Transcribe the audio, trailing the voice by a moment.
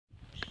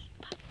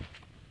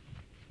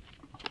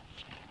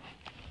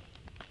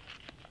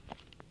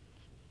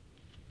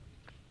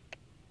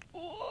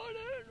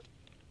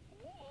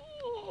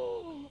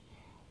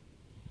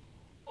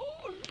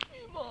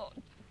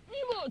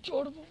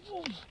chorbo.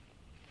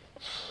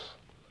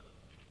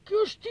 Que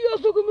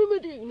hostiazo que me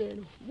metí,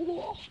 neno.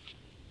 Buah.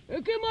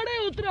 E que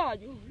mareo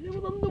traio.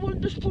 Levo dando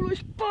voltas polo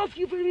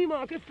espacio, pero mi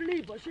má, que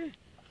flipas,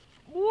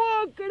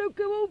 Buah, creo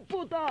que vou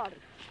potar.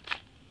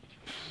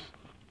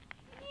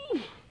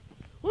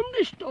 Onde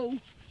estou?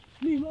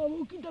 Mi má,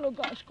 vou quitar o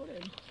casco,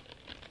 neno.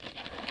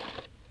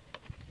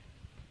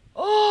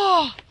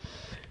 Oh!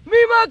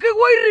 Mi má, que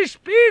guai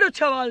respiro,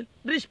 chaval.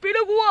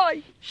 Respiro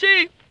guai,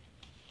 sí.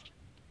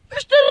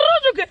 Este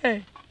rollo que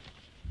é?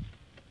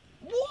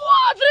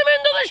 Buah,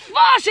 tremendo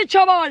desfase,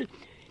 chaval.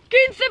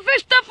 15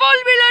 Festa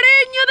Folc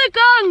Vilariño de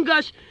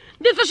Cangas.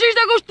 16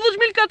 de agosto de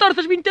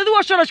 2014,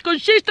 22 horas con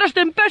 6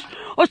 trastempés,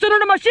 o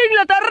sonoro masín,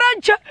 la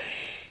tarrancha.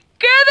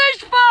 Que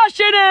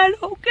desfase,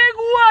 neno! Que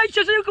guai,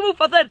 xa sei o que vou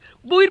facer.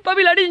 Vou ir pa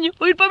Vilariño,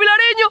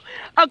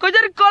 a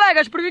coller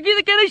colegas, porque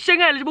aquí quedei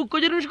sen eles. Vou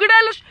coller uns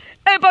grelos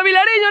e pa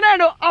Vilariño,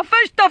 neno, a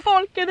Festa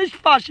Folc. Que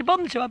desfase, pa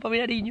onde se vai pa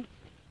Vilariño?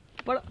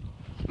 Para...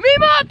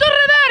 Mima,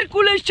 Torre de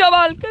Hércules,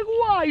 chaval, que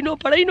guai. No,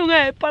 para aí non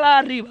é, para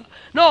arriba.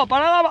 No,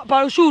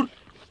 para o sur.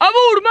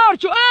 Abur,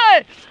 marcho,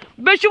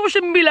 Vexo vos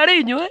en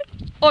Vilariño,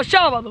 o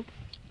sábado.